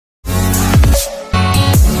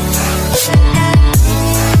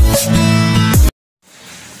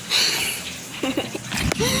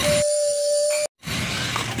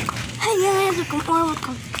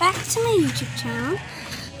to my YouTube channel.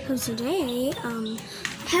 So today, I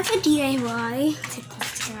have a DIY. Take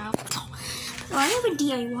this here out. So I have a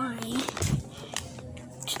DIY.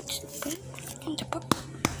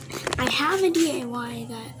 I have a DIY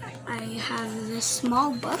that I have this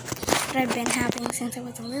small book that I've been having since I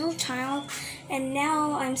was a little child, and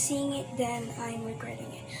now I'm seeing it, then I'm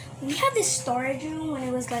regretting it. We had this storage room when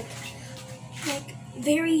I was like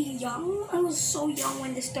very young. I was so young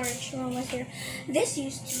when the storage room was here. This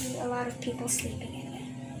used to be a lot of people sleeping in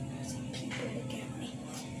it. Some people look at me.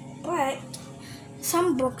 But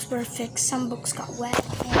some books were fixed, some books got wet,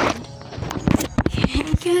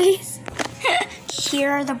 and guys,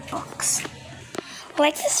 here are the books.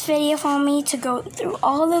 Like this video for me to go through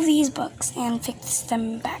all of these books and fix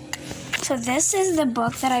them back. So this is the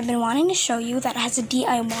book that I've been wanting to show you that has a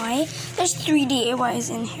DIY. There's 3 DIYs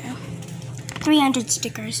in here. 300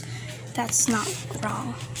 stickers. That's not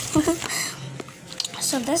wrong.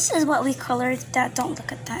 So this is what we colored. Don't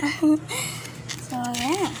look at that. So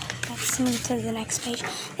yeah, let's move to the next page.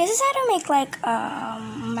 This is how to make like a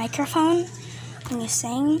microphone when you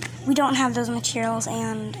sing. We don't have those materials,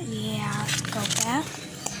 and yeah, let's go back.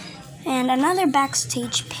 And another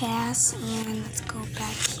backstage pass, and let's go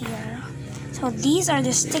back here. So these are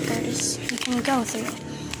the stickers you can go through.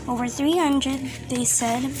 Over 300, they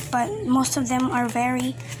said, but most of them are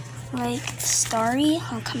very, like, starry.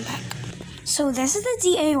 I'll come back. So this is the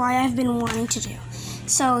DIY I've been wanting to do.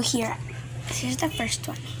 So here's the first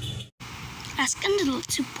one. Ask an adult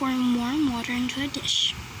to pour warm water into a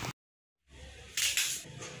dish.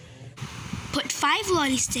 Put 5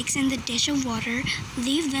 lolly sticks in the dish of water.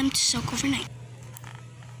 Leave them to soak overnight.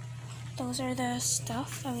 Those are the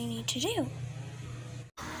stuff that we need to do.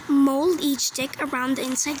 Mold each stick around the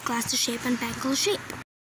inside glass to shape and bangle shape.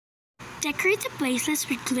 Decorate the bracelets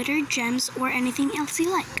with glitter, gems, or anything else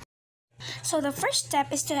you like. So the first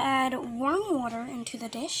step is to add warm water into the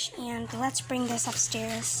dish, and let's bring this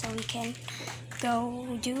upstairs so we can go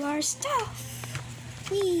do our stuff.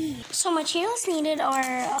 Whee! So materials needed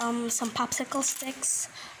are some popsicle sticks,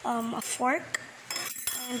 a fork,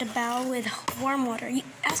 and a bowl with warm water. You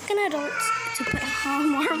ask an adult to put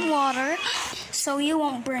warm water so you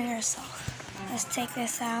won't burn yourself. Let's take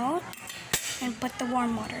this out and put the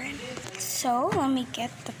warm water in. So let me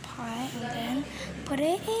get the pot and then put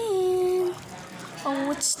it in.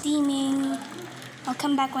 Oh, it's steaming. I'll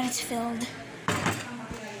come back when it's filled.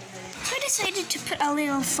 So I decided to put a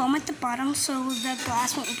little foam at the bottom so the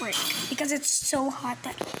glass won't break because it's so hot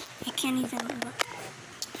that I can't even look.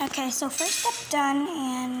 Okay, so first step done,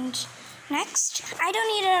 and next, I don't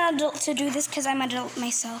need an adult to do this because I'm an adult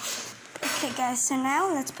myself. Okay guys, so now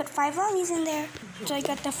let's put 5 lollies in there. So I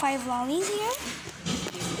got the 5 lollies here.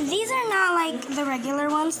 These are not like the regular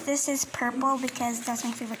ones. This is purple because that's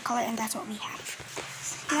my favorite color and that's what we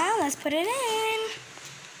have. Now let's put it in.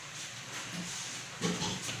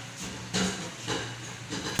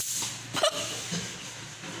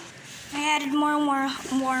 I added more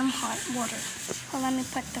warm hot water. So let me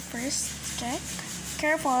put the first stick.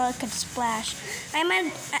 Careful, it could splash. I'm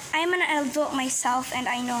an adult myself, and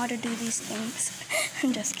I know how to do these things.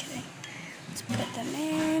 I'm just kidding. Let's put them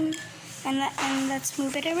in, and let's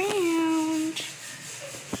move it around.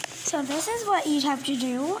 So this is what you have to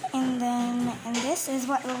do, and this is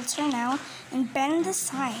what will turn out. And bend the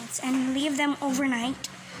sides and leave them overnight.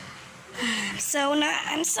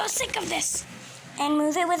 I'm so sick of this. And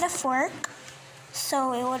move it with a fork,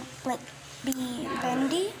 so it would like be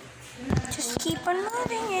bendy. Just keep on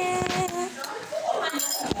moving it.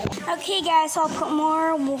 Okay guys, so I'll put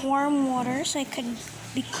more warm water so it could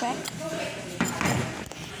be quick.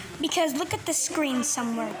 Because look at the screen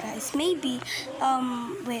somewhere, guys. Maybe,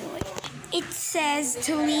 wait. It says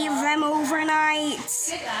to leave them overnight.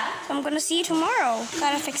 So I'm gonna see you tomorrow.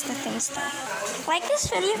 Gotta fix the things though. Like this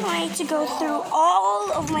video if I need to go through all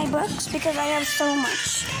of my books because I have so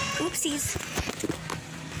much. Oopsies.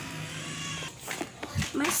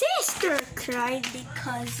 My sister cried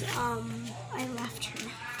because I left her.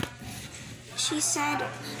 She said,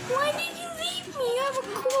 "Why did you leave me? You have a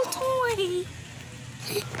cool toy."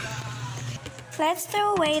 Let's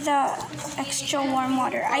throw away the extra warm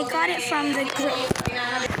water. I got it from the group.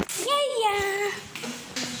 Yeah.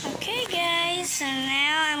 Okay guys, so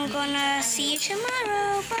now I'm gonna see you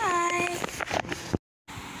tomorrow. Bye.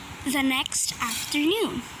 The next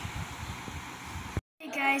afternoon.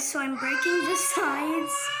 Guys, so I'm breaking the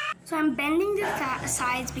sides. So I'm bending the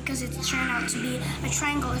sides because it turned out to be a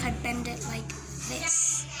triangle if I bend it like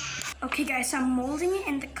this. Okay guys, so I'm molding it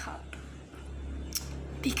in the cup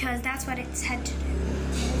because that's what it's had to do.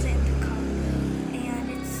 Mold it in the cup. And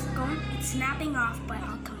it's snapping off, but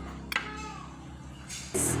I'll come back.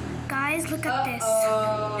 guys, look at this.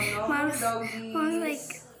 No Mom's doggies.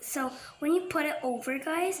 like, so when you put it over,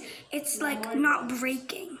 guys, it's like not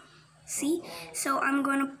breaking. See? So I'm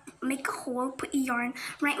gonna make a hole, put yarn,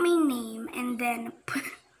 write my name, and then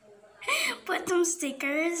put some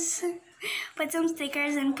stickers. Put some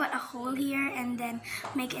stickers and put a hole here, and then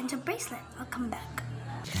make it into a bracelet. I'll come back.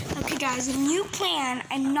 Okay guys, a new plan.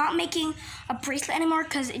 I'm not making a bracelet anymore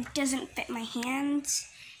because it doesn't fit my hands.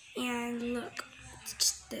 And look, it's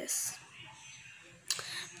just this.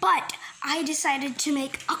 But I decided to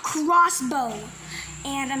make a crossbow.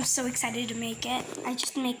 And I'm so excited to make it. I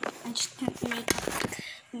just make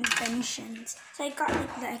inventions. So I got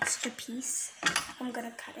like the extra piece. I'm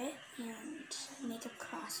gonna cut it and make a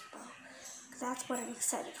crossbow. That's what I'm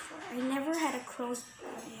excited for. I never had a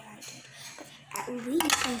crossbow. Yeah, I did. But at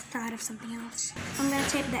least I thought of something else. I'm gonna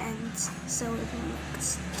tape the ends so it won't look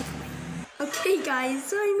sticky. Okay guys,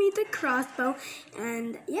 so I made the crossbow.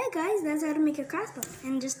 And yeah guys, that's how to make a crossbow.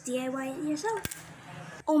 And just DIY it yourself.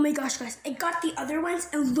 Oh my gosh guys, I got the other ones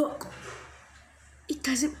and look. It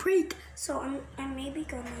doesn't break. So I'm maybe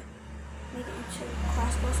gonna make it into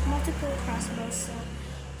crossbows, multiple crossbows. So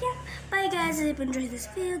yeah, bye guys. If you enjoyed this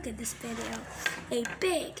video, give this video a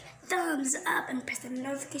big thumbs up and press the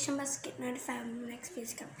notification bell to get notified when the next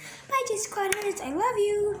video comes. Bye, just Quad Nerds. I love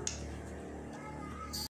you.